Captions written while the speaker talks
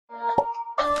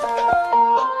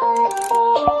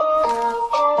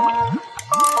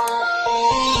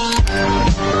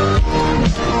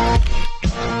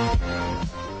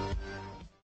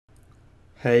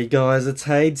Hey guys, it's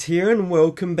Hades here and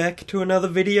welcome back to another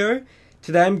video.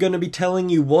 Today I'm going to be telling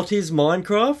you what is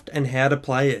Minecraft and how to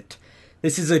play it.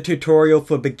 This is a tutorial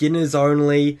for beginners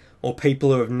only or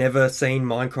people who have never seen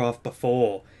Minecraft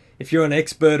before. If you're an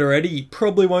expert already, you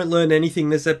probably won't learn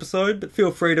anything this episode, but feel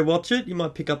free to watch it, you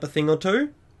might pick up a thing or two.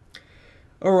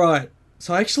 Alright,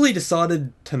 so I actually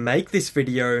decided to make this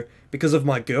video because of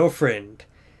my girlfriend.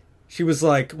 She was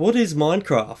like, what is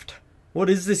Minecraft? What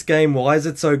is this game? Why is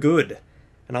it so good?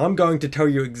 And I'm going to tell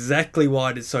you exactly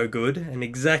why it is so good, and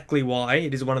exactly why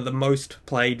it is one of the most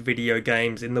played video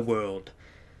games in the world.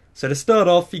 So to start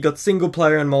off, you got single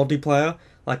player and multiplayer,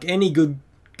 like any good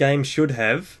game should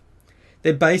have.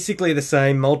 They're basically the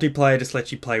same. Multiplayer just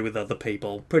lets you play with other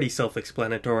people. Pretty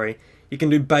self-explanatory. You can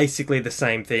do basically the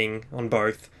same thing on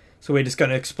both. So we're just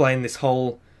going to explain this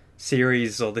whole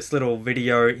series, or this little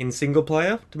video, in single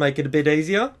player, to make it a bit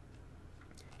easier.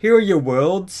 Here are your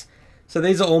worlds. So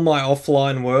these are all my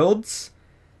offline worlds,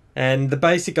 and the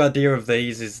basic idea of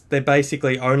these is they're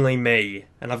basically only me,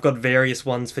 and I've got various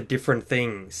ones for different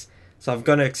things. So I'm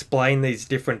going to explain these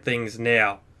different things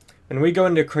now. When we go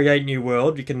into create new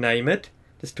world, you can name it,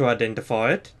 just to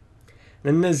identify it.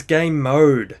 And then there's game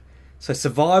mode. So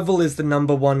survival is the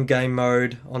 #1 game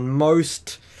mode on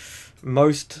most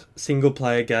single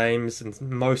player games and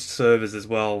most servers as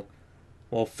well.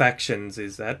 Well, factions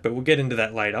is that, but we'll get into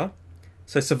that later.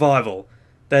 So survival,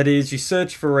 that is, you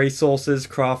search for resources,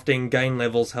 crafting, gain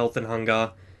levels, health and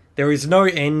hunger. There is no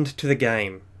end to the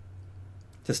game.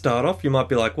 To start off, you might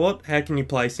be like, what? How can you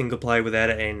play single player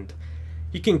without an end?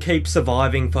 You can keep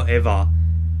surviving forever.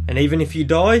 And even if you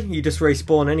die, you just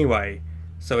respawn anyway.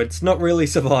 So it's not really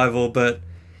survival, but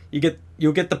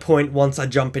you'll get the point once I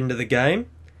jump into the game.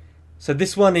 So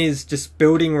this one is just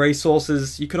building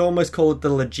resources. You could almost call it the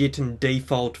legit and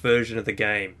default version of the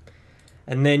game.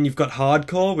 And then you've got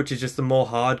hardcore, which is just the more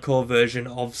hardcore version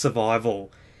of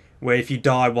survival, where if you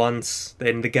die once,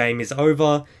 then the game is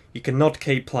over. You cannot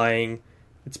keep playing.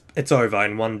 It's over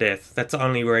in one death. That's the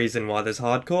only reason why there's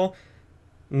hardcore.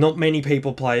 Not many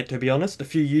people play it, to be honest. A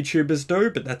few YouTubers do,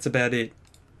 but that's about it.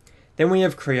 Then we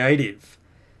have creative.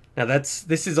 Now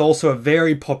this is also a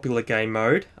very popular game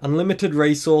mode. Unlimited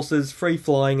resources, free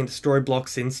flying, and destroy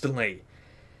blocks instantly.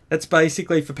 That's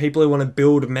basically for people who want to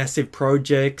build massive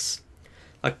projects.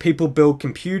 Like, people build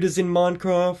computers in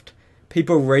Minecraft,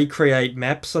 people recreate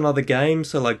maps on other games,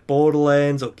 so like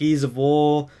Borderlands or Gears of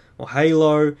War or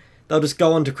Halo. They'll just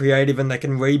go onto creative and they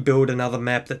can rebuild another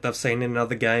map that they've seen in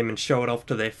another game and show it off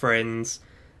to their friends.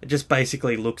 It just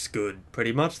basically looks good,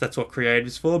 pretty much. That's what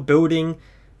creative's for, building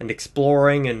and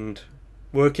exploring and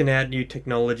working out new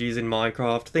technologies in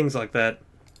Minecraft, things like that.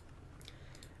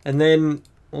 And then,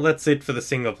 well, that's it for the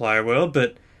single player world,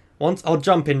 but once I'll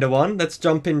jump into one. Let's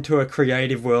jump into a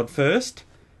creative world first.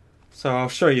 So I'll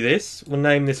show you this. We'll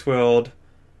name this world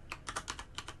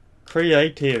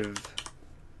Creative.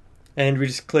 And we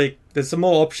just click. There's some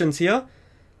more options here.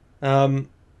 I'll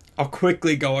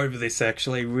quickly go over this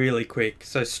actually, really quick.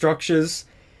 So structures.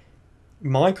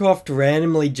 Minecraft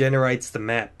randomly generates the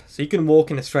map. So you can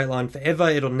walk in a straight line forever.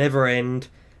 It'll never end.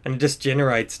 And it just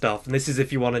generates stuff. And this is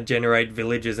if you want to generate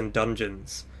villages and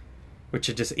dungeons, which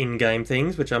are just in-game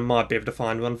things, which I might be able to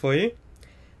find one for you.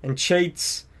 And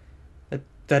cheats,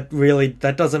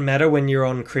 that doesn't matter when you're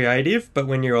on creative, but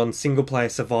when you're on single-player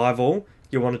survival,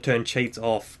 you want to turn cheats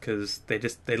off, because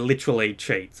they're literally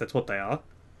cheats, that's what they are.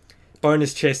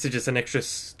 Bonus chest is just an extra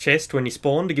chest when you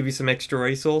spawn to give you some extra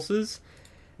resources.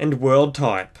 And world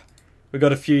type. We've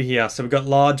got a few here, so we've got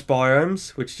large biomes,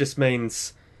 which just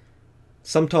means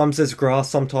sometimes there's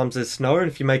grass, sometimes there's snow, and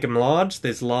if you make them large,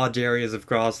 there's large areas of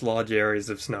grass, large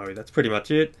areas of snow. That's pretty much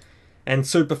it. And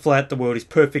super flat, the world is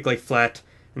perfectly flat,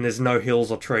 and there's no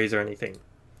hills or trees or anything.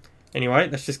 Anyway,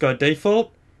 let's just go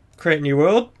default, create new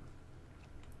world.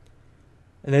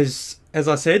 And there's, as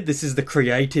I said, this is the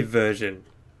creative version.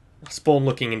 Spawn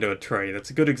looking into a tree.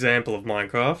 That's a good example of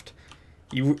Minecraft.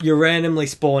 You randomly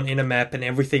spawn in a map and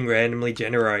everything randomly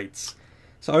generates.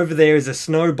 So over there is a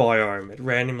snow biome. It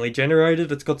randomly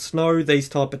generated. It's got snow, these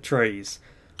type of trees.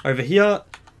 Over here,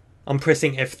 I'm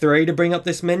pressing F3 to bring up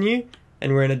this menu.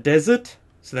 And we're in a desert.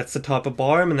 So that's the type of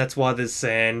biome, and that's why there's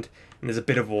sand. And there's a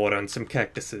bit of water and some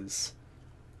cactuses.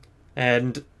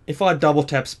 And if I double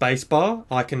tap spacebar,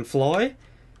 I can fly.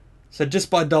 So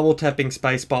just by double tapping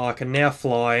spacebar, I can now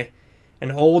fly.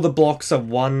 And all the blocks are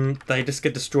they just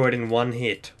get destroyed in one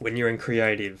hit when you're in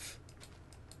creative.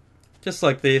 Just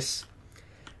like this.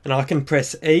 And I can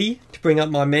press E to bring up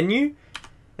my menu.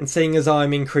 And seeing as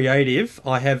I'm in creative,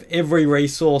 I have every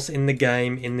resource in the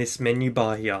game in this menu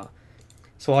bar here.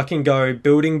 So I can go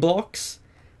building blocks.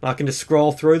 And I can just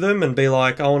scroll through them and be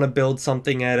like, I want to build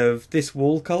something out of this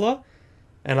wool colour,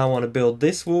 and I want to build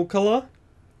this wool colour,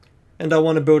 and I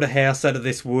want to build a house out of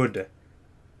this wood.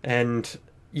 And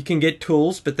you can get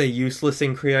tools, but they're useless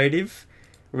in creative.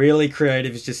 Really,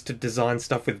 creative is just to design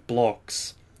stuff with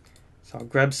blocks. So I'll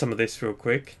grab some of this real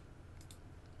quick.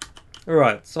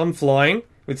 Alright, so I'm flying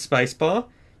with spacebar.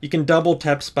 You can double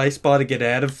tap spacebar to get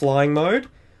out of flying mode,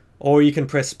 or you can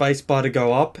press spacebar to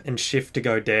go up and shift to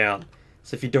go down.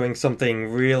 So if you're doing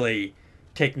something really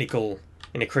technical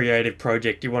in a creative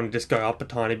project, you want to just go up a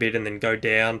tiny bit and then go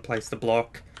down, place the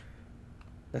block.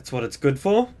 That's what it's good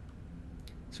for.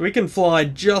 So we can fly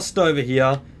just over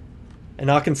here,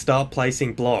 and I can start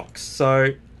placing blocks. So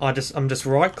I'm just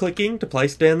right clicking to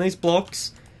place down these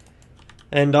blocks,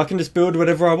 and I can just build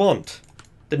whatever I want.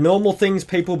 The normal things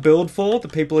people build for, the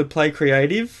people who play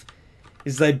creative,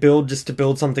 is they build just to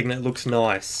build something that looks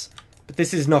nice. But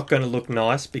this is not going to look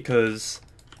nice because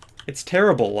it's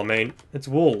terrible. I mean, it's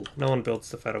wool. No one builds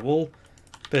stuff out of wool.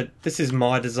 But this is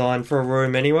my design for a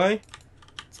room anyway.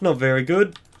 It's not very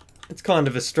good. It's kind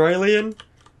of Australian.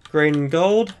 Green and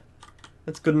gold.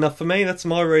 That's good enough for me. That's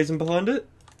my reason behind it.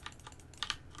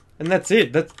 And that's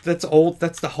it. That's all.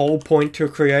 That's the whole point to a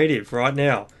creative right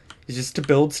now, is just to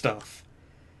build stuff.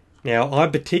 Now, I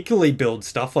particularly build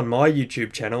stuff on my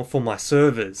YouTube channel for my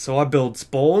servers. So I build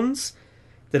spawns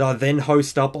that I then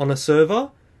host up on a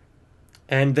server,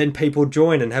 and then people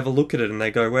join and have a look at it and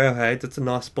they go, wow, hey, that's a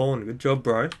nice spawn. Good job,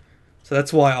 bro. So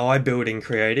that's why I build in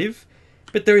creative.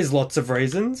 But there is lots of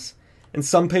reasons. And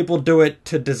some people do it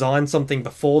to design something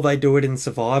before they do it in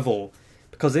survival.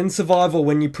 Because in survival,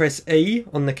 when you press E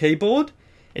on the keyboard,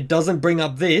 it doesn't bring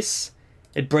up this,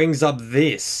 it brings up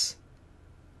this.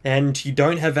 And you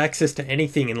don't have access to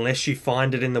anything unless you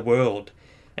find it in the world.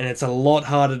 And it's a lot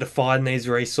harder to find these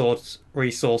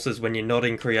resources when you're not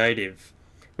in creative,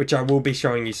 which I will be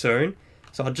showing you soon.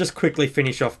 So I'll just quickly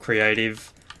finish off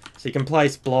creative. So you can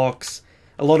place blocks.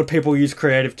 A lot of people use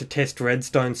creative to test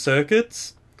redstone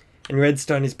circuits. And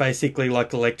redstone is basically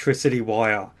like electricity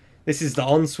wire. This is the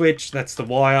on switch, that's the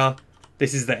wire,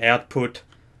 this is the output.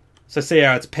 So see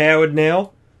how it's powered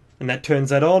now? And that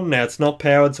turns that on, now it's not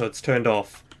powered, so it's turned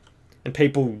off. And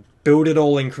people build it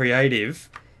all in creative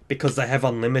because they have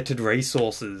unlimited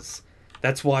resources.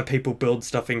 That's why people build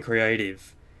stuff in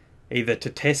creative. Either to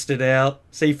test it out,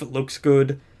 see if it looks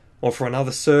good, or for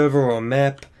another server or a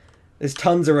map. There's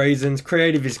tons of reasons.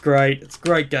 Creative is great, it's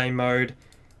great game mode.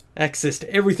 Access to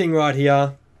everything right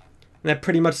here, and that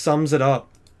pretty much sums it up.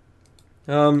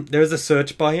 There is a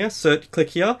search bar here.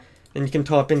 Click here, and you can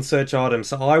type in search items.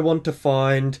 So I want to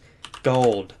find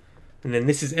gold, and then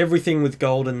this is everything with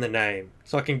gold in the name.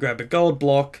 So I can grab a gold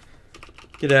block,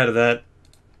 get out of that,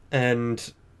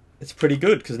 and it's pretty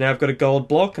good because now I've got a gold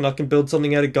block and I can build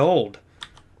something out of gold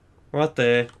right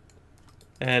there.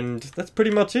 And that's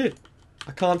pretty much it.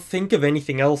 I can't think of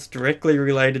anything else directly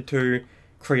related to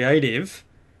creative.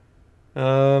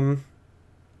 No,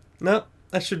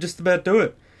 that should just about do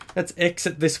it. Let's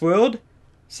exit this world,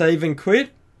 save and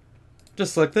quit,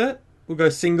 just like that. We'll go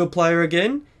single player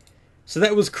again. So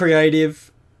that was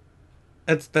creative.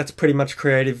 That's pretty much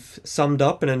creative summed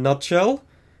up in a nutshell.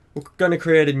 We're going to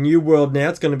create a new world now.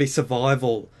 It's going to be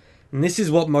survival. And this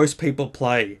is what most people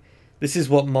play. This is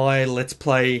what my Let's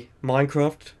Play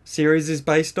Minecraft series is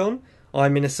based on.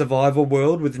 I'm in a survival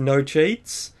world with no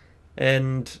cheats.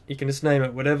 And you can just name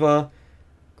it whatever.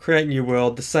 Create new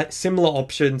world. The similar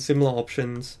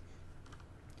options.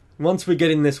 Once we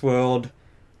get in this world,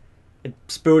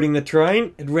 it's building the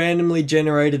terrain. It randomly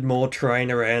generated more terrain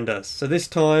around us. So this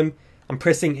time, I'm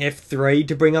pressing F3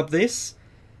 to bring up this.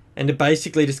 And it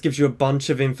basically just gives you a bunch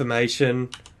of information.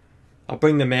 I'll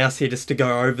bring the mouse here just to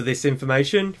go over this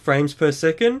information. Frames per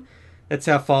second. That's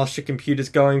how fast your computer's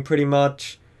going pretty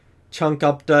much. Chunk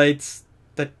updates.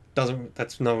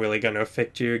 That's not really going to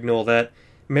affect you. Ignore that.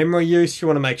 Memory use, you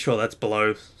want to make sure that's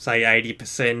below, say,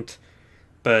 80%.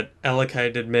 But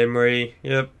allocated memory,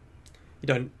 yep.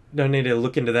 You don't need to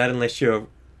look into that unless you're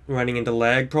running into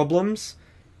lag problems.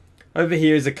 Over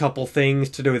here is a couple things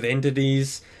to do with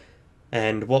entities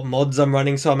and what mods I'm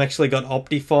running. So I'm actually got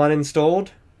Optifine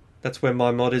installed. That's where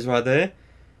my mod is right there.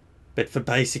 But for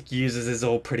basic users, it's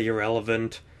all pretty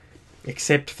irrelevant.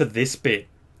 Except for this bit,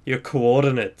 your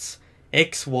coordinates.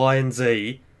 X, Y, and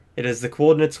Z. It has the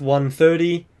coordinates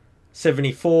 130,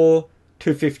 74,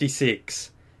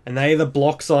 256. And they are the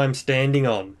blocks I'm standing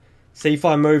on. See, if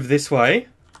I move this way,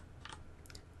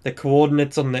 the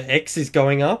coordinates on the X is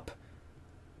going up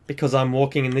because I'm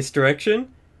walking in this direction.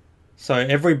 So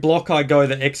every block I go,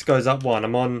 the X goes up one.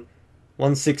 I'm on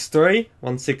 163,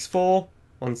 164,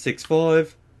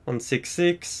 165,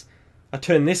 166, I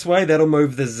turn this way, that'll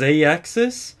move the Z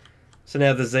axis. So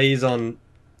now the Z is on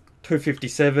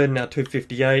 257, now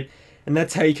 258, and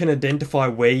that's how you can identify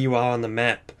where you are on the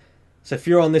map. So if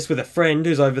you're on this with a friend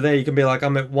who's over there, you can be like,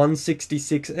 I'm at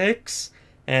 166X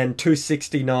and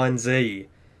 269Z.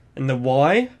 And the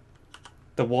Y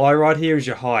right here is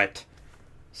your height.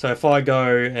 So if I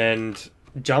go and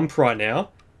jump right now,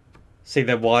 see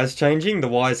the Y is changing? The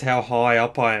Y is how high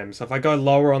up I am. So if I go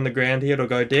lower on the ground here, it'll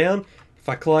go down. If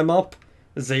I climb up,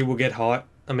 the Z will get high.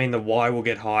 The Y will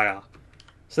get higher.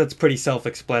 So that's pretty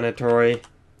self-explanatory.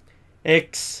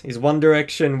 X is one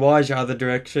direction, Y is your other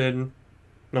direction.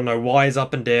 No, Y is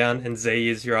up and down, and Z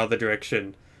is your other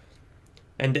direction.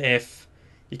 And F,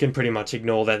 you can pretty much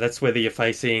ignore that. That's whether you're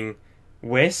facing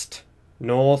west,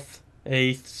 north,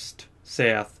 east,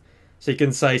 south. So you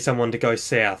can say someone to go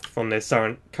south from their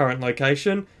current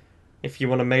location if you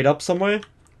want to meet up somewhere,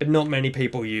 but not many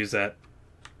people use that.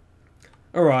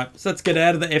 Alright, so let's get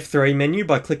out of the F3 menu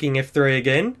by clicking F3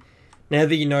 again. Now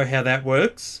that you know how that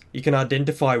works, you can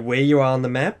identify where you are on the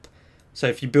map. So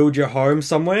if you build your home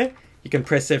somewhere, you can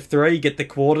press F3, get the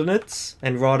coordinates,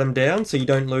 and write them down so you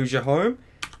don't lose your home.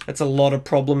 That's a lot of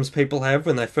problems people have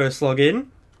when they first log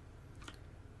in.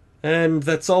 And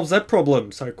that solves that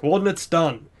problem. So coordinates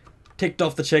done. Ticked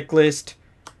off the checklist.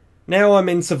 Now I'm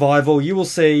in survival. You will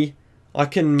see I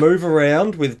can move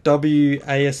around with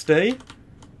WASD,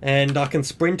 and I can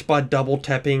sprint by double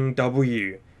tapping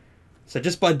W. So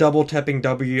just by double tapping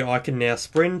W, I can now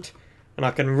sprint, and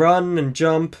I can run and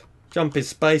jump. Jump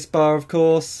is spacebar, of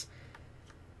course.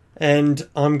 And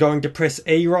I'm going to press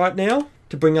E right now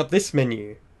to bring up this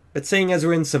menu. But seeing as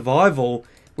we're in survival,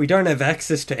 we don't have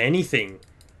access to anything.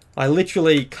 I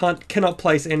literally cannot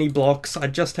place any blocks. I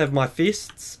just have my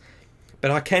fists. But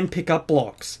I can pick up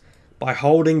blocks by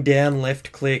holding down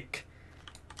left click.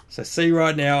 So see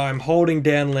right now, I'm holding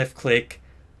down left click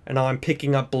and I'm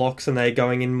picking up blocks and they're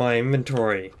going in my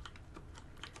inventory.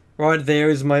 Right there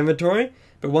is my inventory.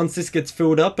 But once this gets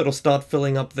filled up, it'll start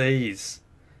filling up these.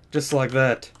 Just like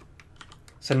that.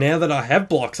 So now that I have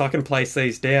blocks, I can place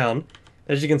these down.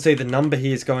 As you can see, the number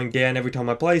here is going down every time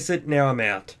I place it. Now I'm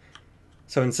out.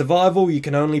 So in survival, you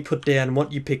can only put down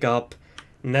what you pick up,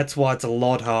 and that's why it's a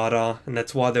lot harder, and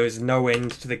that's why there is no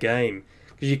end to the game,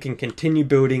 because you can continue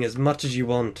building as much as you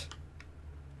want.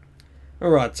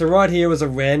 Alright, so right here was a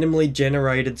randomly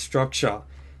generated structure.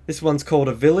 This one's called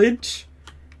a village,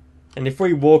 and if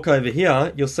we walk over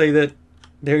here, you'll see that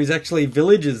there is actually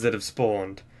villages that have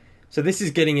spawned. So this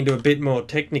is getting into a bit more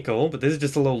technical, but this is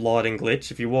just a little lighting glitch.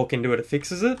 If you walk into it, it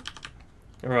fixes it.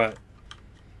 Alright.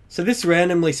 So this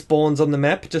randomly spawns on the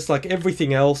map, just like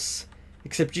everything else,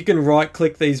 except you can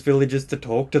right-click these villages to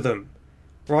talk to them.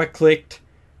 Right-clicked,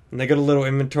 and they got a little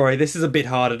inventory. This is a bit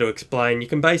harder to explain. You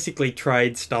can basically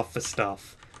trade stuff for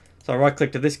stuff. So I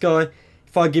right-click to this guy.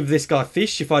 If I give this guy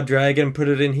fish, if I drag it and put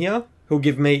it in here, he'll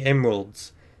give me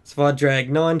emeralds. So if I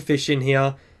drag 9 fish in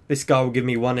here, this guy will give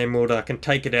me 1 emerald. I can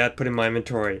take it out, put it in my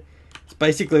inventory. It's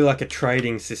basically like a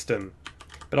trading system.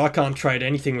 But I can't trade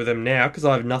anything with them now because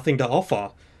I have nothing to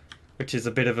offer, which is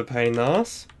a bit of a pain in the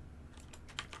ass.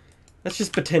 Let's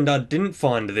just pretend I didn't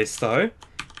find this though,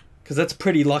 because that's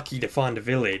pretty lucky to find a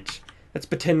village. Let's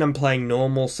pretend I'm playing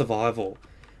normal survival.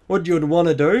 What you would want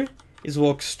to do is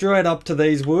walk straight up to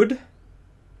these wood,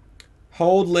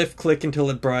 hold left click until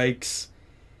it breaks.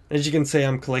 As you can see,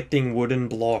 I'm collecting wooden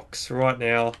blocks right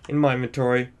now in my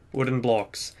inventory. Wooden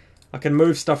blocks. I can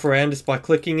move stuff around just by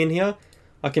clicking in here.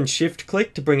 I can shift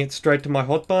click to bring it straight to my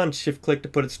hotbar and shift click to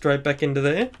put it straight back into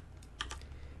there.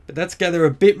 But let's gather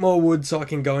a bit more wood so I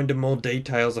can go into more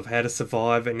details of how to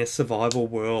survive in a survival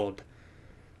world.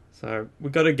 So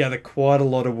we've got to gather quite a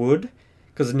lot of wood,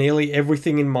 because nearly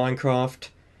everything in Minecraft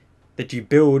that you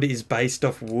build is based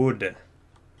off wood.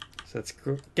 So let's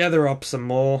gather up some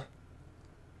more.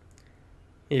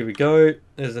 Here we go.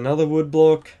 There's another wood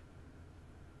block.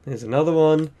 There's another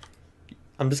one.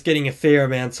 I'm just getting a fair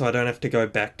amount so I don't have to go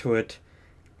back to it.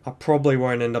 I probably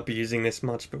won't end up using this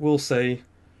much, but we'll see.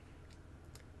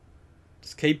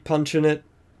 Just keep punching it.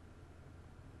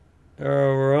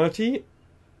 Alrighty.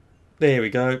 There we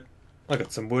go. I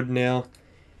got some wood now.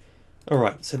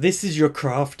 Alright, so this is your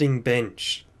crafting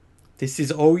bench. This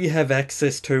is all you have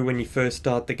access to when you first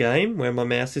start the game, where my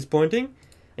mouse is pointing.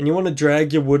 And you want to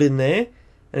drag your wood in there,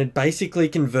 and it basically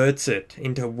converts it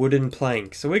into wooden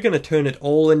planks. So we're going to turn it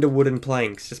all into wooden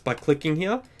planks just by clicking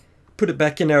here. Put it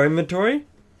back in our inventory.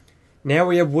 Now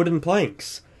we have wooden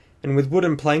planks. And with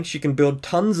wooden planks you can build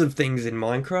tons of things in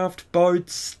Minecraft.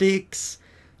 Boats, sticks,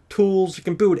 tools. You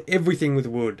can build everything with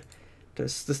wood.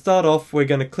 Just to start off, we're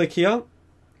going to click here.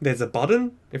 There's a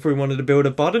button. If we wanted to build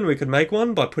a button, we could make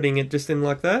one by putting it just in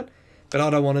like that. but I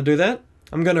don't want to do that.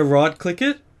 I'm going to right click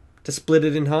it to split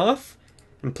it in half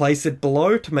and place it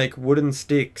below to make wooden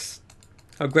sticks.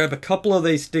 I'll grab a couple of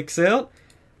these sticks out.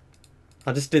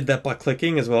 I just did that by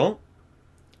clicking as well.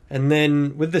 And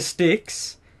then with the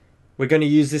sticks, we're going to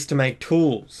use this to make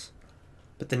tools.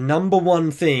 But the number one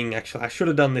thing, actually I should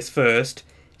have done this first,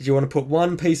 is you want to put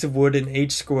one piece of wood in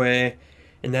each square,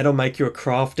 and that'll make you a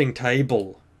crafting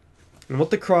table. And what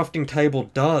the crafting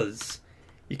table does,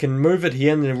 you can move it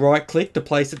here and then right click to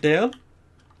place it down.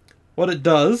 What it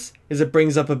does is it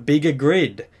brings up a bigger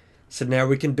grid. So now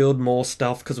we can build more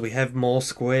stuff because we have more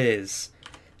squares.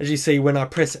 As you see, when I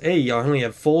press E, I only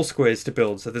have 4 squares to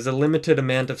build, so there's a limited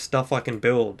amount of stuff I can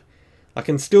build. I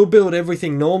can still build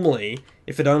everything normally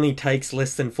if it only takes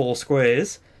less than 4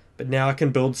 squares, but now I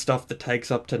can build stuff that takes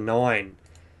up to 9.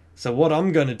 So what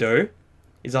I'm going to do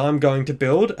is I'm going to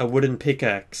build a wooden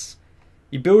pickaxe.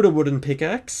 You build a wooden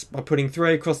pickaxe by putting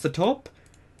 3 across the top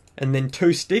and then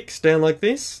 2 sticks down like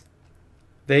this.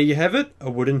 There you have it,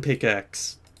 a wooden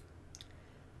pickaxe.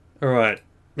 Alright,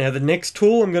 now the next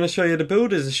tool I'm going to show you to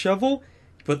build is a shovel.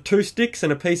 You put 2 sticks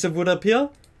and a piece of wood up here.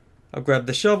 I'll grab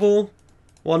the shovel.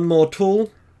 One more tool,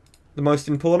 the most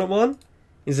important one,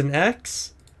 is an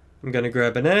axe. I'm going to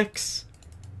grab an axe,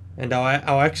 and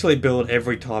I'll actually build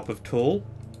every type of tool,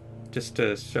 just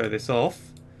to show this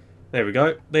off. There we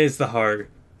go, there's the hoe.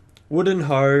 Wooden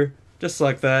hoe, just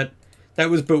like that.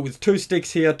 That was built with 2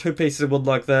 sticks here, 2 pieces of wood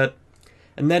like that.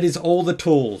 And that is all the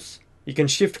tools. You can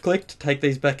shift click to take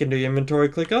these back into your inventory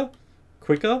quicker.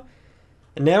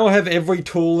 And now I have every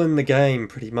tool in the game,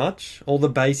 pretty much. All the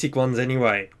basic ones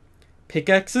anyway.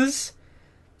 Pickaxes,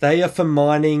 they are for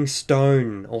mining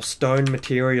stone or stone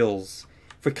materials.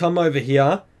 If we come over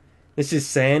here, this is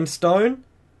sandstone,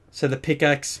 so the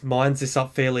pickaxe mines this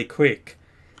up fairly quick.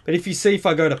 But if you see, if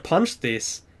I go to punch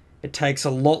this, it takes a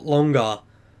lot longer.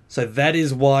 So that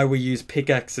is why we use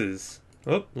pickaxes.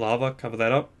 Oh, lava, cover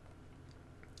that up.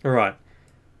 Alright,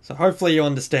 so hopefully you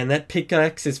understand that.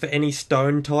 Pickaxe is for any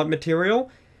stone type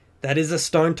material. That is a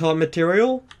stone type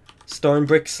material. Stone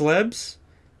brick slabs.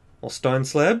 Or stone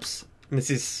slabs, and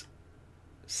this is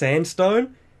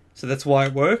sandstone, so that's why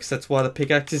it works, that's why the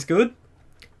pickaxe is good.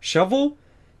 Shovel,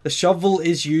 the shovel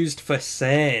is used for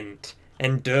sand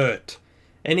and dirt.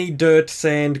 Any dirt,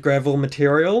 sand, gravel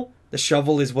material, the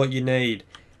shovel is what you need.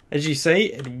 As you see,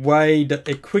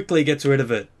 it quickly gets rid of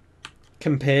it,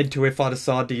 compared to if I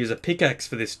decide to use a pickaxe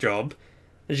for this job.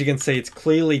 As you can see, it's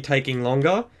clearly taking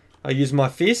longer. I use my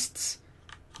fists,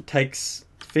 it takes...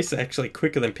 Fists are actually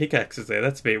quicker than pickaxes there,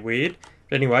 that's a bit weird.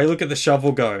 But anyway, look at the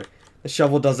shovel go. The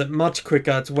shovel does it much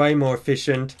quicker, it's way more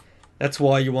efficient. That's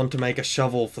why you want to make a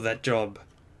shovel for that job.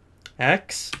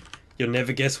 Axe, you'll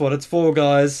never guess what it's for,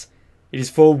 guys. It is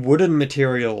for wooden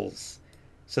materials.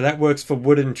 So that works for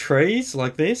wooden trees,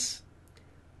 like this.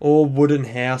 Or wooden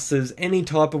houses, any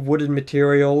type of wooden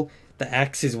material. The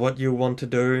axe is what you want to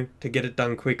do to get it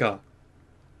done quicker.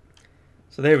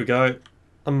 So there we go.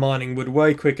 I'm mining wood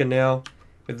way quicker now.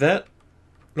 With that.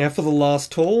 Now for the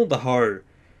last tool, the hoe.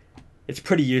 It's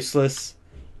pretty useless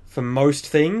for most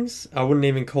things. I wouldn't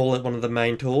even call it one of the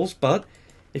main tools, but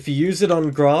if you use it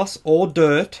on grass or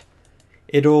dirt,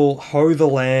 it'll hoe the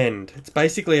land. It's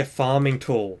basically a farming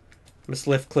tool. I'm just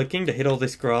left clicking to hit all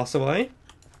this grass away.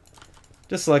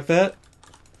 Just like that.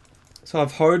 So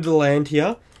I've hoed the land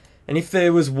here, and if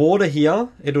there was water here,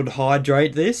 it would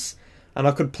hydrate this, and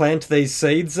I could plant these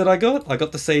seeds that I got. I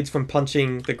got the seeds from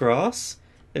punching the grass.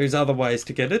 There's other ways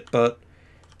to get it, but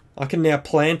I can now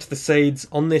plant the seeds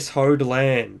on this hoed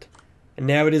land. And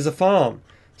now it is a farm.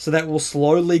 So that will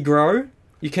slowly grow.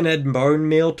 You can add bone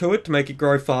meal to it to make it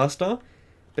grow faster.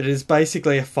 But it is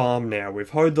basically a farm now. We've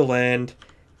hoed the land.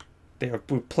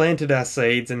 We've planted our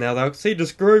seeds, and now they'll see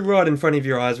just grow right in front of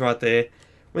your eyes right there.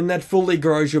 When that fully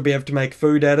grows, you'll be able to make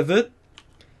food out of it.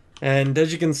 And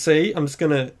as you can see, I'm just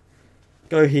going to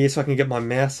go here so I can get my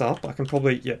mouse up. I can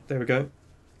probably, yeah, there we go.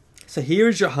 So here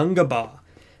is your hunger bar.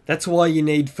 That's why you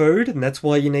need food, and that's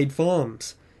why you need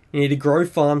farms. You need to grow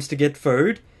farms to get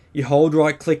food. You hold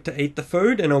right click to eat the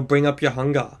food, and it'll bring up your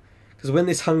hunger. Because when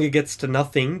this hunger gets to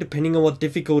nothing, depending on what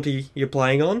difficulty you're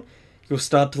playing on, you'll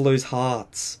start to lose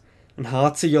hearts. And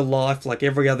hearts are your life like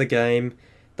every other game.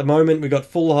 At the moment we got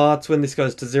full hearts. When this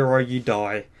goes to 0, you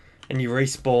die. And you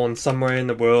respawn somewhere in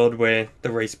the world where the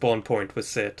respawn point was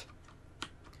set.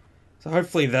 So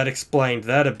hopefully that explained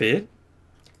that a bit.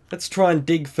 Let's try and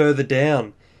dig further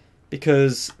down,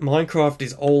 because Minecraft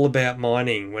is all about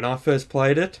mining. When I first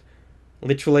played it,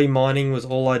 literally mining was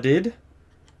all I did.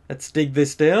 Let's dig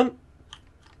this down.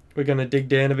 We're going to dig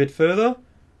down a bit further,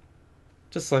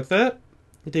 just like that.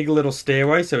 Dig a little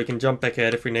stairway so we can jump back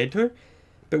out if we need to.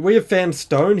 But we have found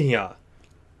stone here.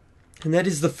 And that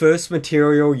is the first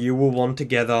material you will want to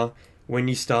gather when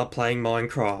you start playing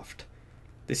Minecraft.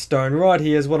 This stone right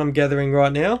here is what I'm gathering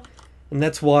right now, and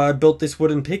that's why I built this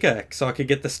wooden pickaxe, so I could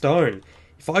get the stone.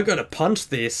 If I go to punch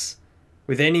this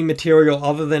with any material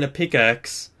other than a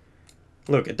pickaxe,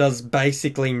 look, it does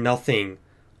basically nothing.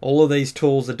 All of these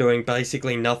tools are doing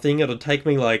basically nothing. It'll take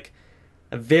me like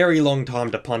a very long time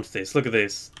to punch this. Look at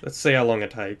this. Let's see how long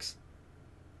it takes.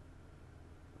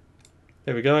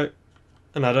 There we go.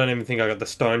 And I don't even think I got the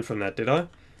stone from that, did I?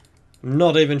 I'm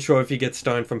not even sure if you get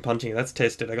stone from punching it. Let's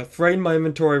test it. I got 3 in my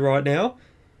inventory right now.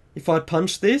 If I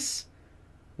punch this,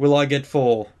 will I get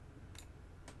 4?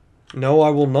 No, I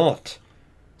will not.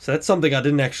 So that's something I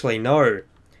didn't actually know.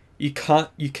 You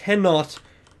cannot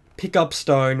pick up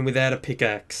stone without a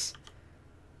pickaxe.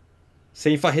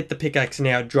 See, if I hit the pickaxe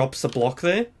now, it drops a block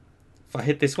there. If I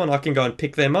hit this one, I can go and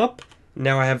pick them up.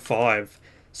 Now I have 5.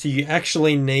 So you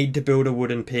actually need to build a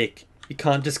wooden pick. You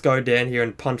can't just go down here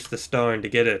and punch the stone to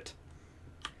get it.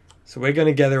 So we're going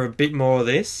to gather a bit more of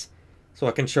this, so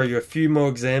I can show you a few more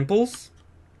examples.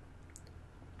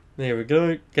 There we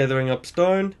go, gathering up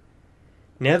stone.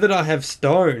 Now that I have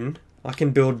stone, I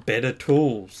can build better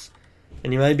tools.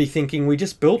 And you may be thinking, we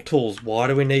just built tools, why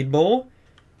do we need more?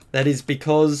 That is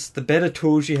because the better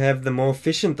tools you have, the more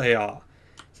efficient they are.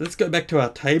 So let's go back to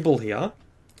our table here.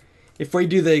 If we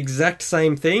do the exact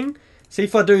same thing, see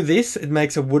if I do this, it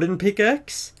makes a wooden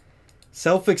pickaxe.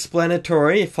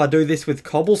 Self-explanatory, if I do this with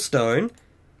cobblestone,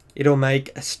 it'll make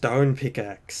a stone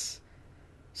pickaxe.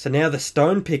 So now the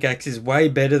stone pickaxe is way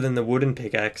better than the wooden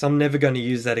pickaxe. I'm never going to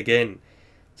use that again.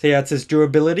 See how it says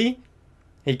durability?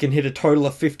 You can hit a total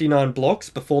of 59 blocks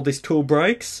before this tool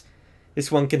breaks.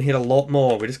 This one can hit a lot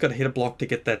more. We just got to hit a block to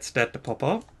get that stat to pop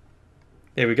up.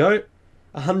 There we go.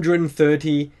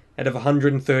 130 out of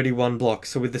 131 blocks.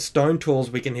 So with the stone tools,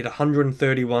 we can hit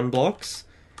 131 blocks.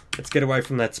 Let's get away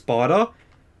from that spider.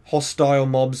 Hostile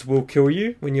mobs will kill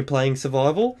you when you're playing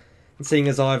survival. And seeing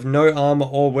as I have no armor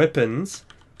or weapons,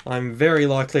 I'm very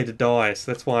likely to die.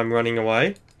 So that's why I'm running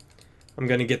away. I'm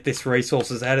going to get this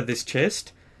resources out of this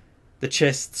chest. The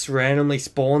chests randomly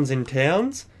spawns in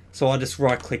towns. So I just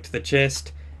right clicked the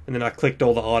chest. And then I clicked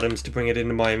all the items to bring it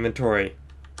into my inventory.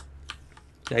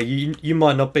 Now you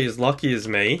might not be as lucky as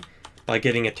me by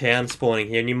getting a town spawning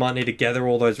here, and you might need to gather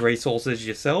all those resources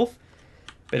yourself,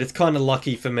 but it's kind of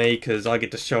lucky for me because I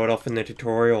get to show it off in the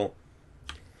tutorial.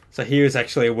 So here's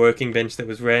actually a working bench that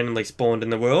was randomly spawned in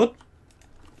the world,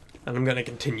 and I'm going to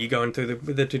continue going through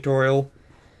with the tutorial.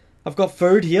 I've got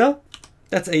food here.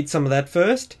 Let's eat some of that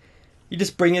first. You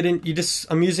just bring it in,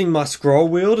 I'm using my scroll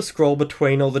wheel to scroll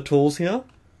between all the tools here,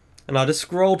 and I just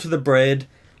scroll to the bread,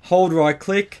 hold right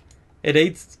click. It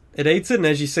eats it, and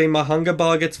as you see, my hunger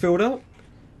bar gets filled up.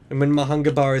 And when my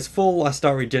hunger bar is full, I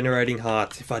start regenerating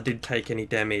hearts if I did take any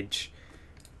damage.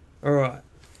 Alright.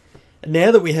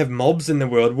 Now that we have mobs in the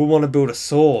world, we'll want to build a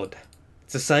sword.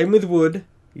 It's the same with wood.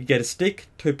 You get a stick,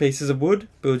 2 pieces of wood,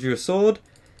 build you a sword.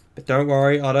 But don't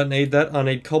worry, I don't need that. I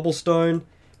need cobblestone,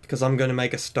 because I'm going to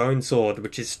make a stone sword,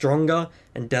 which is stronger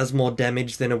and does more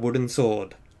damage than a wooden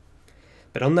sword.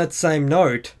 But on that same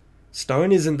note,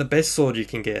 stone isn't the best sword you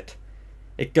can get.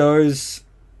 It goes,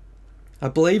 I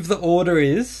believe the order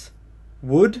is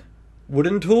wood,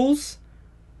 wooden tools,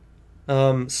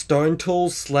 stone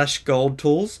tools / gold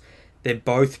tools. They're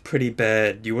both pretty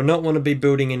bad. You will not want to be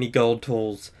building any gold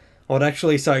tools. I would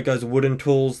actually say it goes wooden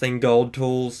tools, then gold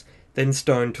tools, then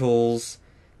stone tools,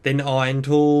 then iron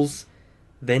tools,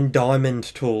 then diamond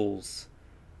tools.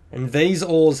 And these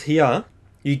ores here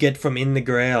you get from in the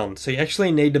ground. So you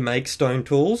actually need to make stone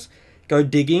tools. Go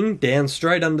digging down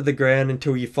straight under the ground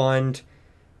until you find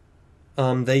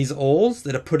these ores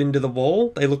that are put into the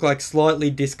wall. They look like slightly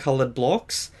discoloured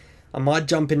blocks. I might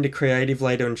jump into creative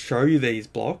later and show you these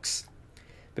blocks.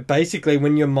 But basically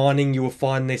when you're mining you will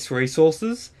find these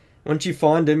resources. Once you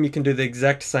find them you can do the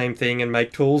exact same thing and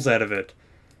make tools out of it.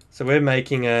 So we're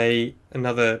making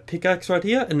another pickaxe right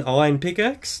here, an iron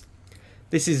pickaxe.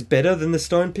 This is better than the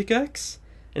stone pickaxe.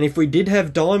 And if we did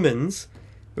have diamonds,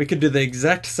 we could do the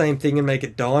exact same thing and make a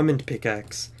diamond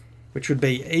pickaxe, which would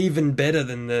be even better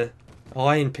than the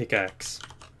iron pickaxe.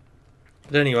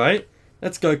 But anyway,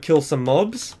 let's go kill some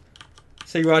mobs.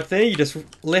 See right there, you just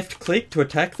left click to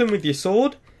attack them with your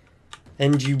sword.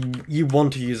 And you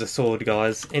want to use a sword,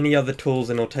 guys. Any other tools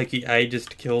and it'll take you ages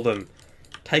to kill them.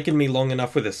 Taken me long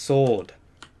enough with a sword.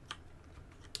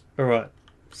 Alright,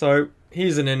 so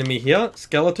here's an enemy here,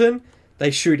 skeleton.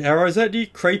 They shoot arrows at you,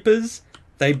 creepers.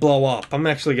 They blow up. I'm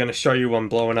actually going to show you one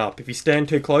blowing up. If you stand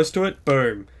too close to it,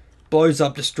 boom. Blows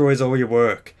up, destroys all your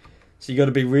work. So you got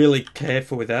to be really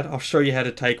careful with that. I'll show you how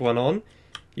to take one on.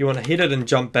 You want to hit it and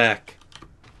jump back.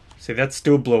 See, that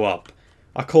still blew up.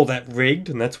 I call that rigged,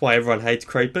 and that's why everyone hates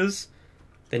creepers.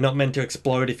 They're not meant to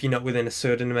explode if you're not within a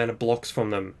certain amount of blocks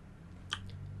from them.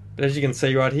 But as you can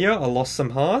see right here, I lost some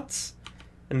hearts,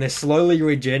 and they're slowly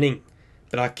regenning.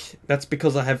 But that's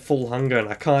because I have full hunger, and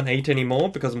I can't eat anymore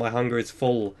because my hunger is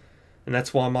full. And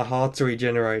that's why my hearts are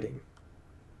regenerating.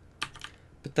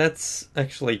 But let's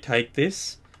actually take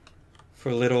this for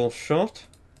a little shot.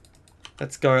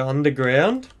 Let's go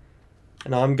underground,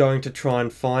 and I'm going to try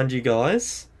and find you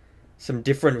guys some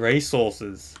different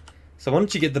resources. So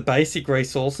once you get the basic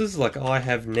resources like I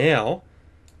have now,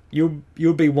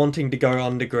 you'll be wanting to go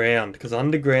underground, because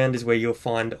underground is where you'll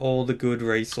find all the good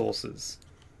resources.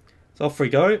 So off we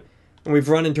go, and we've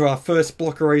run into our first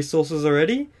block of resources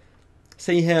already.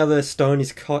 See how the stone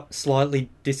is slightly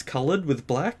discoloured with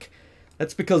black?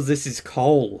 That's because this is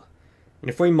coal. And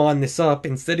if we mine this up,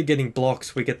 instead of getting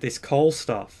blocks, we get this coal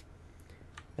stuff.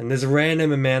 And there's a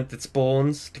random amount that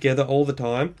spawns together all the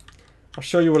time. I'll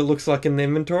show you what it looks like in the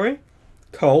inventory.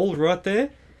 Coal right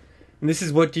there. And this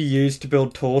is what you use to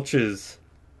build torches.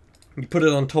 You put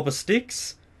it on top of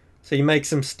sticks. So you make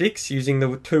some sticks using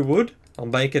the 2 wood. I'll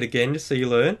make it again just so you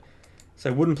learn.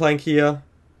 So wooden plank here,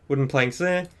 wooden planks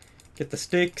there. Get the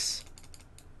sticks.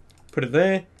 Put it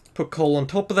there. Put coal on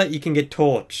top of that, you can get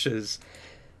torches.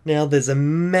 Now there's a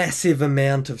massive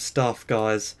amount of stuff,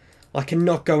 guys. I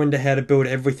cannot go into how to build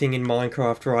everything in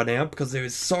Minecraft right now because there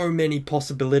is so many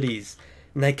possibilities.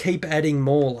 And they keep adding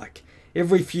more, like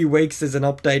every few weeks there's an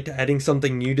update to adding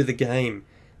something new to the game.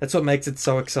 That's what makes it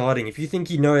so exciting. If you think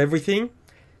you know everything,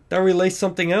 they'll release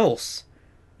something else.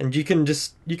 And you can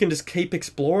just keep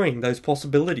exploring those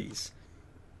possibilities.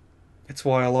 That's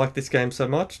why I like this game so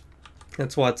much.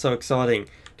 That's why it's so exciting.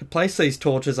 To place these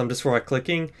torches, I'm just right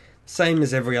clicking. Same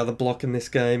as every other block in this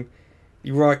game.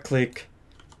 You right click.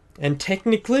 And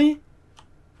technically,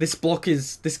 this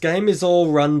game is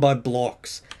all run by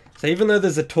blocks. So even though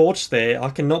there's a torch there,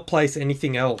 I cannot place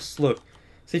anything else. Look,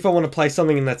 see if I want to place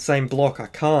something in that same block, I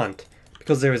can't.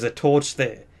 Because there is a torch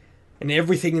there. And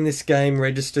everything in this game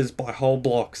registers by whole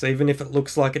blocks. Even if it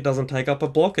looks like it doesn't take up a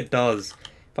block, it does.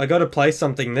 If I go to place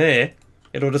something there,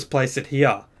 it'll just place it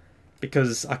here.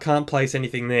 Because I can't place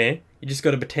anything there. You just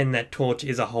got to pretend that torch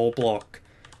is a whole block.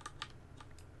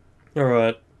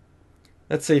 Alright.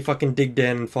 Let's see if I can dig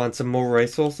down and find some more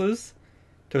resources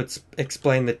to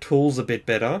explain the tools a bit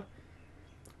better.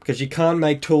 Because you can't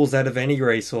make tools out of any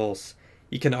resource.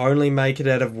 You can only make it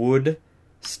out of wood,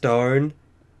 stone,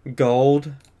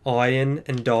 gold, iron,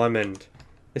 and diamond.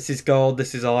 This is gold,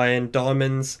 this is iron.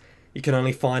 Diamonds you can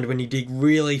only find when you dig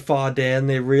really far down.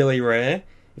 They're really rare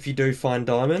if you do find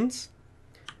diamonds.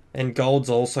 And gold's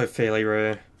also fairly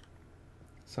rare.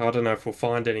 So I don't know if we'll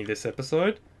find any this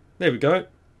episode. There we go.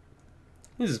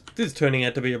 This is turning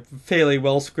out to be a fairly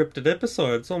well scripted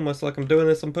episode. It's almost like I'm doing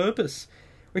this on purpose.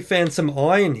 We found some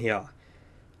iron here.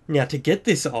 Now to get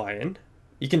this iron,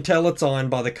 you can tell it's iron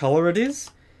by the colour it is.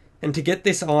 And to get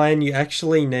this iron you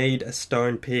actually need a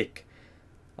stone pick.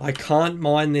 I can't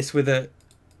mine this with a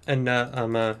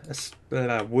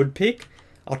wood pick.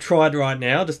 I'll try it right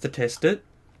now just to test it.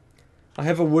 I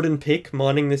have a wooden pick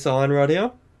mining this iron right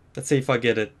here. Let's see if I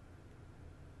get it.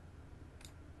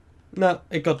 No,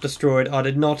 it got destroyed. I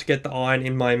did not get the iron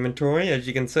in my inventory, as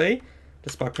you can see.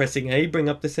 Just by pressing E, bring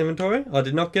up this inventory. I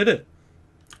did not get it.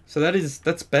 So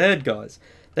that's bad, guys.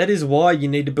 That is why you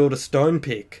need to build a stone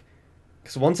pick.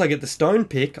 Because once I get the stone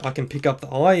pick, I can pick up the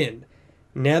iron.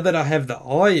 Now that I have the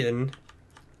iron,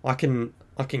 I can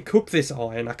cook this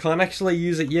iron. I can't actually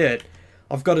use it yet.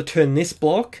 I've got to turn this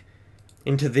block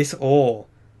into this ore.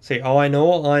 See, iron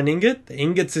ore, iron ingot. The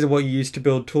ingots is what you use to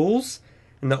build tools.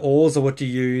 And the ores are what you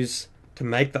use to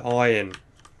make the iron.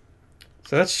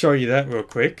 So let's show you that real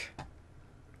quick.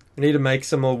 I need to make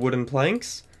some more wooden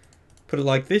planks. Put it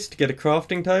like this to get a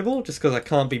crafting table, just because I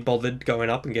can't be bothered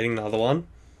going up and getting another one.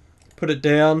 Put it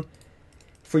down.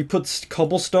 If we put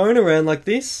cobblestone around like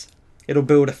this, it'll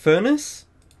build a furnace.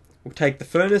 We'll take the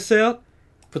furnace out,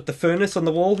 put the furnace on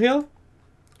the wall here.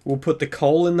 We'll put the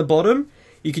coal in the bottom.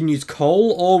 You can use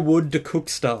coal or wood to cook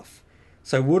stuff.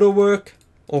 So wood will work,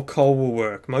 or coal will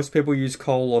work. Most people use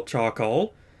coal or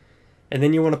charcoal. And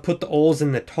then you want to put the ores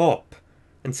in the top.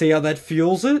 And see how that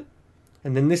fuels it?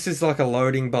 And then this is like a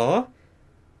loading bar.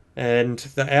 And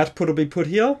the output will be put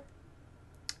here.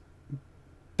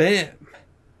 Bam!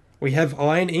 We have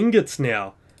iron ingots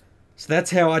now. So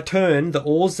that's how I turn the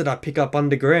ores that I pick up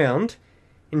underground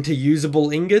into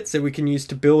usable ingots that we can use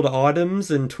to build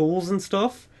items and tools and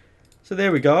stuff. So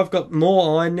there we go, I've got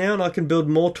more iron now and I can build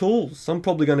more tools. I'm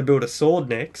probably going to build a sword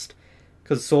next,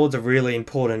 because swords are really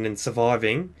important in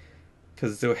surviving,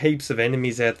 because there are heaps of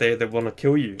enemies out there that want to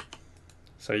kill you.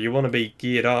 So you want to be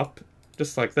geared up,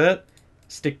 just like that.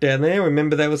 Stick down there.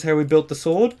 Remember that was how we built the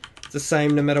sword. It's the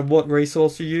same no matter what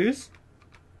resource you use.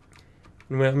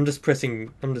 And I'm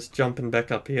just jumping back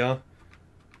up here.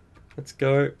 Let's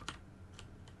go.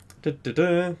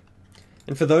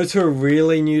 And for those who are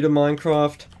really new to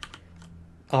Minecraft,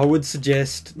 I would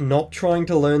suggest not trying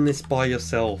to learn this by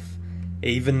yourself.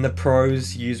 Even the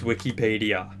pros use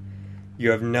Wikipedia.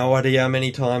 You have no idea how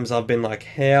many times I've been like,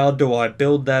 how do I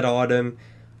build that item?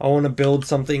 I want to build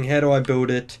something, how do I build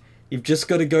it? You've just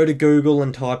got to go to Google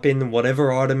and type in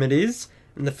whatever item it is,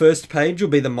 and the first page will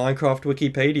be the Minecraft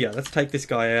Wikipedia. Let's take this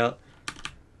guy out.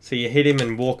 So you hit him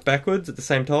and walk backwards at the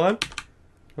same time.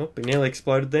 Oh, he nearly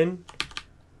exploded then.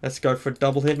 Let's go for a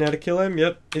double hit now to kill him.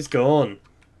 Yep, he's gone.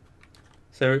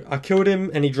 So I killed him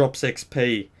and he drops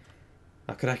XP.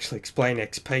 I could actually explain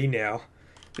XP now.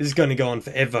 This is going to go on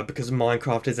forever because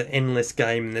Minecraft is an endless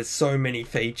game and there's so many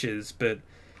features. But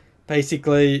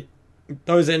basically,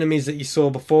 those enemies that you saw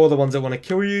before, the ones that want to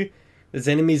kill you, there's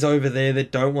enemies over there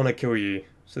that don't want to kill you.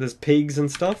 So there's pigs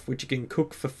and stuff which you can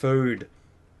cook for food.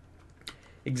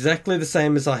 Exactly the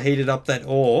same as I heated up that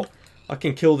ore. I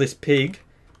can kill this pig.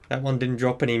 That one didn't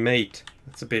drop any meat.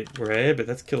 That's a bit rare, but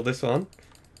let's kill this one.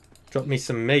 Drop me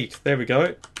some meat. There we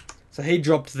go. So he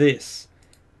dropped this.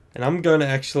 And I'm going to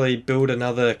actually build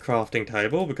another crafting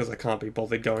table because I can't be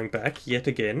bothered going back yet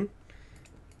again.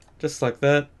 Just like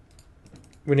that.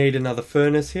 We need another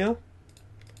furnace here.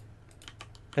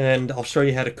 And I'll show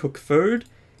you how to cook food.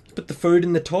 You put the food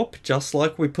in the top, just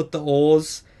like we put the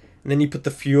ores. And then you put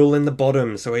the fuel in the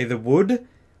bottom. So either wood,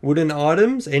 wooden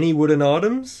items, any wooden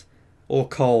items, or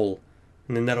coal.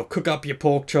 And then that'll cook up your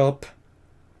pork chop.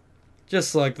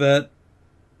 Just like that.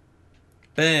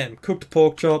 Bam, cooked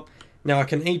pork chop. Now I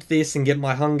can eat this and get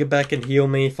my hunger back and heal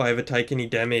me if I ever take any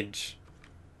damage.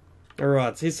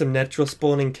 Alright, so here's some natural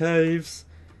spawning caves.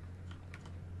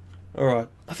 Alright,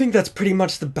 I think that's pretty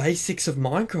much the basics of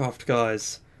Minecraft,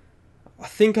 guys. I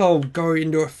think I'll go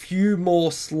into a few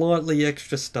more slightly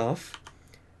extra stuff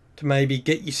to maybe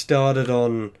get you started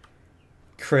on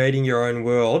creating your own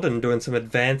world and doing some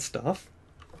advanced stuff.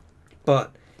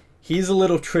 But here's a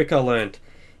little trick I learned.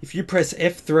 If you press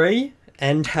F3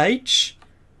 and H,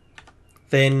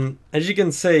 then as you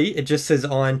can see, it just says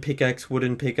iron pickaxe,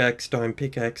 wooden pickaxe, stone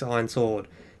pickaxe, iron sword.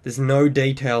 There's no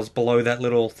details below that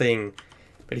little thing.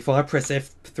 But if I press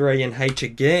F3 and H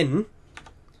again,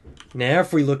 now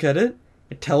if we look at it,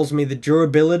 it tells me the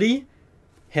durability,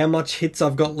 how much hits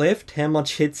I've got left, how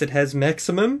much hits it has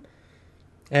maximum,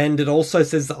 and it also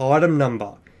says the item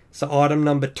number. So item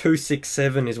number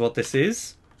 267 is what this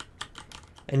is.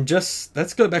 And just,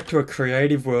 let's go back to a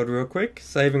creative world real quick.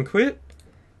 Save and quit.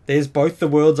 There's both the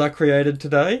worlds I created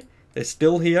today. They're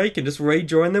still here. You can just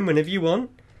rejoin them whenever you want.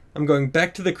 I'm going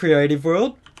back to the creative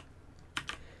world.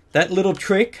 That little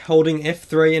trick, holding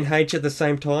F3 and H at the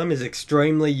same time, is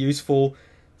extremely useful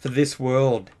for this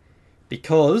world.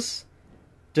 Because,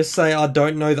 just say I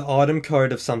don't know the item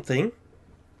code of something,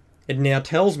 it now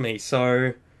tells me.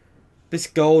 So, this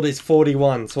gold is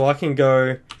 41. So I can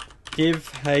go, give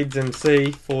Hades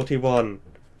MC 41.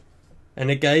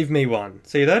 And it gave me one.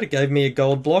 See that? It gave me a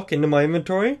gold block into my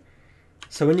inventory.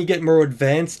 So when you get more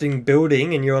advanced in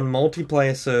building and you're on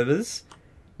multiplayer servers,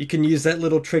 you can use that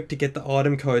little trick to get the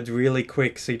item codes really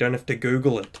quick so you don't have to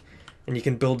Google it. And you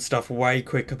can build stuff way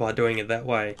quicker by doing it that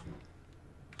way.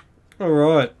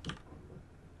 Alright.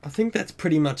 I think that's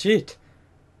pretty much it.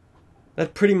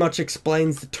 That pretty much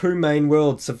explains the two main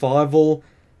worlds, survival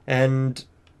and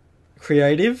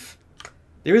creative.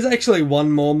 There is actually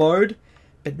one more mode,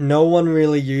 but no one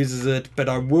really uses it, but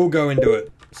I will go into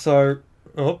it. So,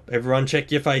 oh, everyone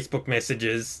check your Facebook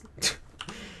messages.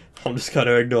 I'm just going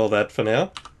to ignore that for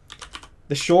now.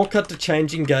 The shortcut to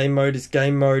changing game mode is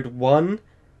game mode 1,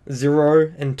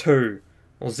 0, and 2.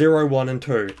 Or 0, 1, and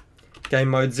 2. Game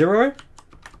mode 0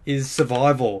 is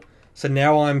survival. So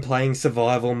now I'm playing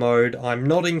survival mode. I'm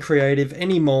not in creative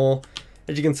anymore.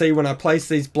 As you can see, when I place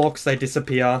these blocks, they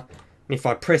disappear. And if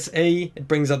I press E, it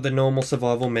brings up the normal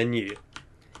survival menu.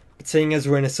 But seeing as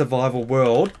we're in a survival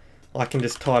world, I can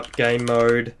just type game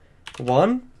mode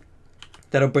 1.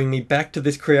 That'll bring me back to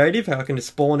this creative, how I can just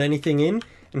spawn anything in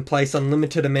and place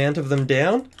unlimited amount of them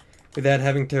down without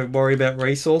having to worry about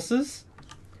resources.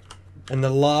 And the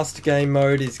last game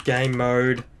mode is game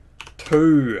mode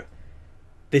 2.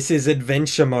 This is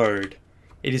adventure mode.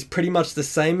 It is pretty much the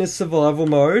same as survival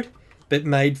mode, but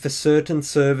made for certain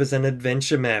servers and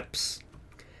adventure maps.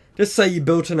 Just say you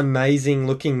built an amazing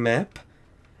looking map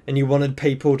and you wanted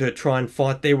people to try and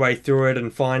fight their way through it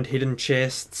and find hidden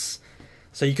chests.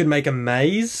 So you could make a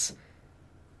maze.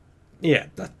 Yeah,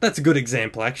 that's a good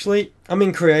example actually. I'm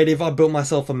in creative, I built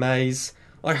myself a maze.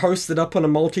 I host it up on a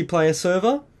multiplayer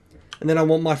server, and then I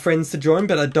want my friends to join,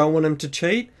 but I don't want them to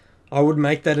cheat, I would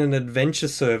make that an adventure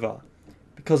server.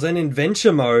 Because in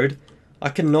adventure mode, I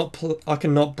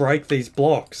cannot break these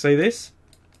blocks. See this?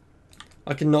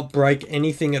 I cannot break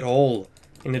anything at all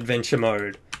in adventure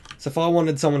mode. So if I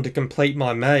wanted someone to complete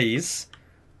my maze,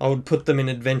 I would put them in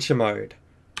adventure mode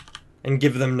and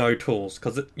give them no tools.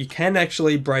 Because you can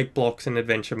actually break blocks in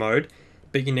adventure mode,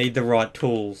 but you need the right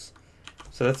tools.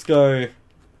 So let's go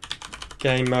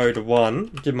game mode 1.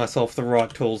 Give myself the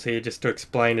right tools here just to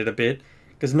explain it a bit,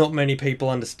 because not many people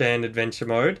understand adventure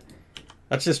mode.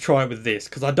 Let's just try it with this,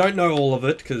 because I don't know all of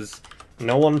it, because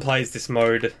no one plays this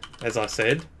mode, as I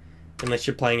said, unless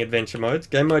you're playing adventure modes.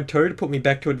 Game mode 2 to put me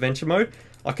back to adventure mode.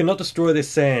 I cannot destroy this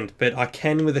sand, but I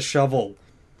can with a shovel.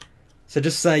 So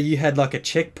just say you had like a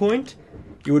checkpoint,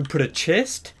 you would put a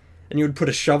chest, and you would put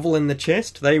a shovel in the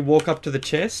chest. They walk up to the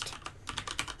chest,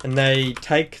 and they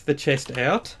take the chest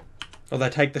out, or they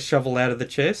take the shovel out of the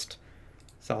chest.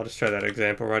 So I'll just show that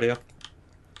example right here.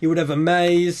 You would have a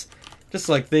maze, just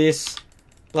like this,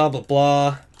 blah blah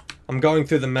blah. I'm going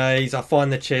through the maze, I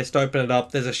find the chest, open it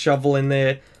up, there's a shovel in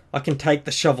there. I can take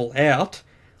the shovel out.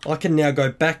 I can now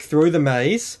go back through the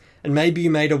maze, and maybe you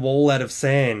made a wall out of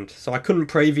sand. So I couldn't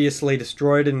previously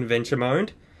destroy it in adventure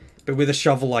mode, but with a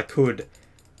shovel I could.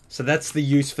 So that's the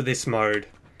use for this mode.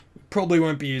 Probably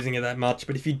won't be using it that much,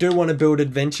 but if you do want to build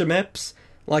adventure maps,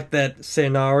 like that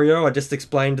scenario I just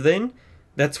explained then,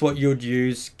 that's what you'd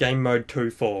use game mode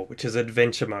 2 for, which is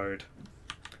adventure mode.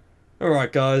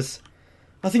 Alright guys,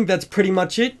 I think that's pretty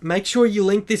much it. Make sure you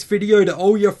link this video to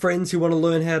all your friends who want to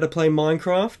learn how to play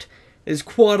Minecraft. There's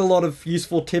quite a lot of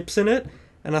useful tips in it,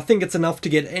 and I think it's enough to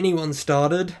get anyone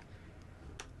started.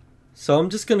 So I'm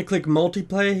just going to click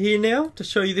multiplayer here now to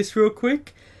show you this real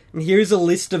quick. And here's a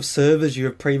list of servers you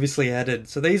have previously added.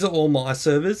 So these are all my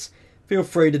servers. Feel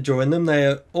free to join them.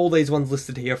 All these ones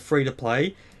listed here are free to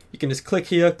play. You can just click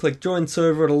here, click join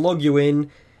server, it'll log you in.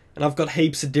 And I've got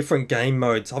heaps of different game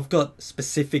modes. I've got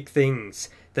specific things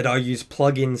that I use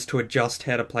plugins to adjust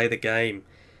how to play the game.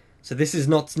 So this is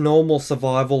not normal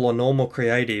survival or normal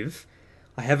creative.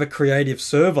 I have a creative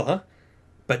server,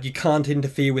 but you can't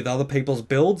interfere with other people's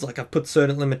builds. Like, I've put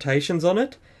certain limitations on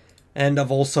it. And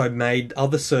I've also made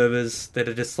other servers that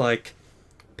are just like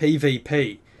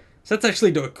PvP. So let's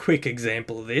actually do a quick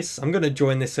example of this. I'm going to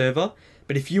join this server,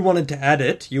 but if you wanted to add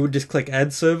it, you would just click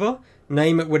add server,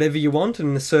 name it whatever you want, and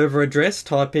in the server address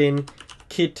type in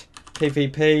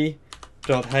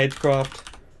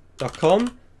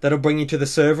kitpvp.hadecraft.com. That'll bring you to the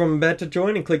server I'm about to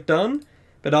join, and click done.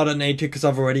 But I don't need to because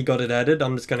I've already got it added.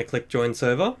 I'm just going to click join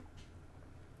server.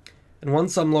 And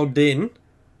once I'm logged in,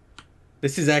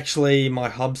 this is actually my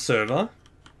hub server.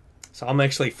 So I'm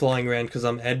actually flying around because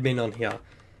I'm admin on here.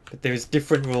 But there's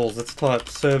different rules. Let's type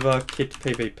server kit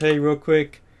PvP real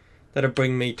quick. That'll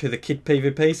bring me to the kit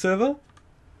PvP server.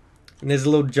 And there's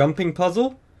a little jumping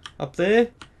puzzle up there.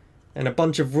 And a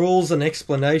bunch of rules and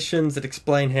explanations that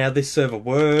explain how this server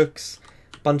works.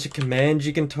 A bunch of commands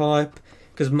you can type.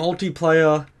 Because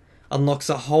multiplayer unlocks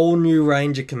a whole new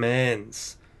range of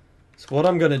commands. So what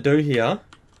I'm going to do here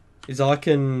is I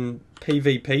can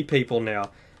PvP people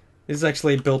now. This is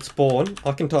actually a built spawn.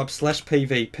 I can type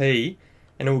 /PvP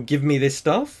and it will give me this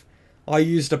stuff. I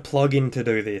used a plugin to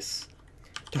do this.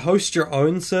 To host your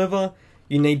own server,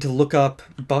 you need to look up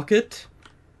Bucket,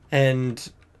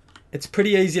 and it's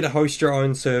pretty easy to host your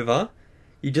own server.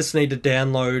 You just need to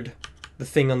download the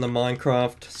thing on the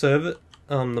Minecraft server,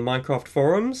 the Minecraft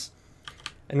forums,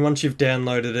 and once you've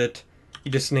downloaded it,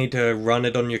 you just need to run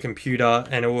it on your computer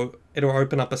and it'll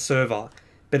open up a server.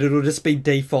 But it'll just be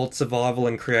default survival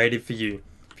and creative for you.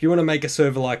 If you want to make a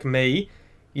server like me,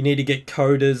 you need to get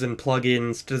coders and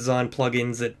plugins to design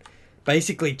plugins that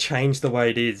basically change the way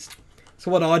it is.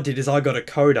 So what I did is I got a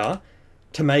coder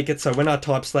to make it so when I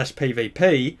type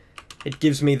 /PvP, it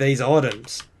gives me these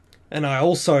items. And I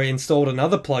also installed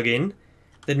another plugin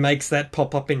that makes that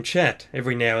pop up in chat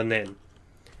every now and then.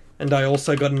 And I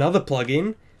also got another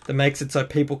plugin that makes it so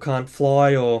people can't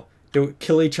fly or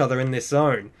kill each other in this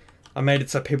zone. I made it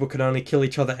so people could only kill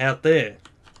each other out there.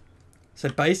 So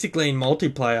basically in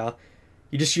multiplayer,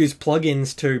 you just use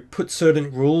plugins to put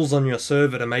certain rules on your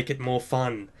server to make it more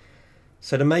fun.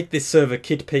 So to make this server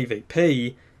kit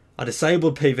PvP, I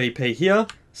disabled PvP here,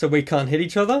 so we can't hit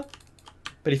each other.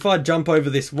 But if I jump over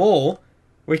this wall,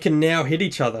 we can now hit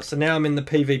each other. So now I'm in the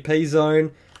PvP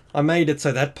zone. I made it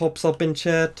so that pops up in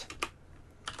chat.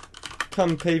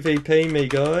 Come PvP me,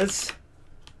 guys.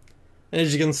 And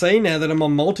as you can see, now that I'm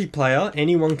on multiplayer,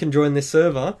 anyone can join this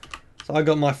server. So I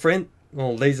got my friend,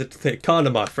 well, they're kind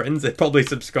of my friends, they're probably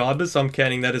subscribers, so I'm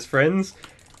counting that as friends.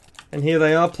 And here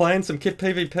they are playing some kit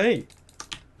PvP.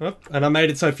 Oh, and I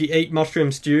made it so if you eat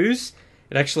mushroom stews,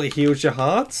 it actually heals your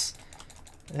hearts.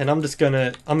 And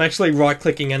I'm actually right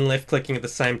clicking and left clicking at the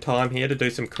same time here to do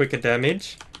some quicker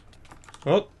damage.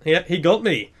 Oh, yeah, he got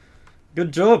me.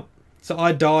 Good job. So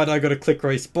I died, I got to click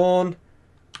respawn.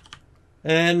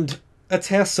 And that's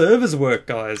how servers work,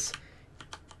 guys.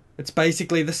 It's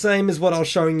basically the same as what I was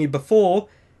showing you before,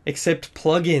 except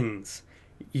plugins.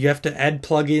 You have to add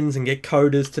plugins and get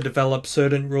coders to develop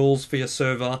certain rules for your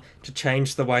server to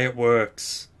change the way it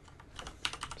works.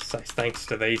 So thanks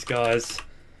to these guys.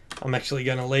 I'm actually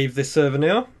going to leave this server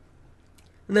now.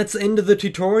 And that's the end of the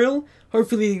tutorial.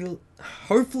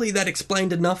 Hopefully that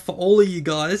explained enough for all of you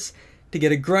guys to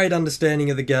get a great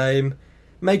understanding of the game.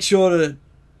 Make sure to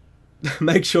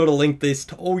link this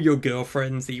to all your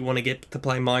girlfriends that you want to get to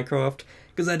play Minecraft,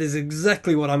 because that is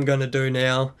exactly what I'm going to do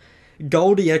now.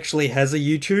 Goldie actually has a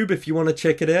YouTube if you want to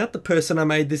check it out. The person I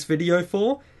made this video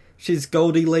for, she's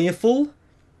Goldie Learful.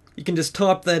 You can just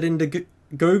type that into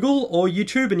Google or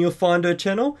YouTube and you'll find her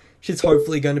channel. She's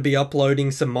hopefully going to be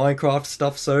uploading some Minecraft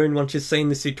stuff soon once she's seen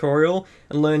this tutorial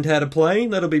and learned how to play.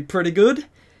 That'll be pretty good.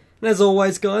 And as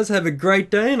always guys, have a great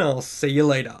day and I'll see you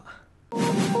later.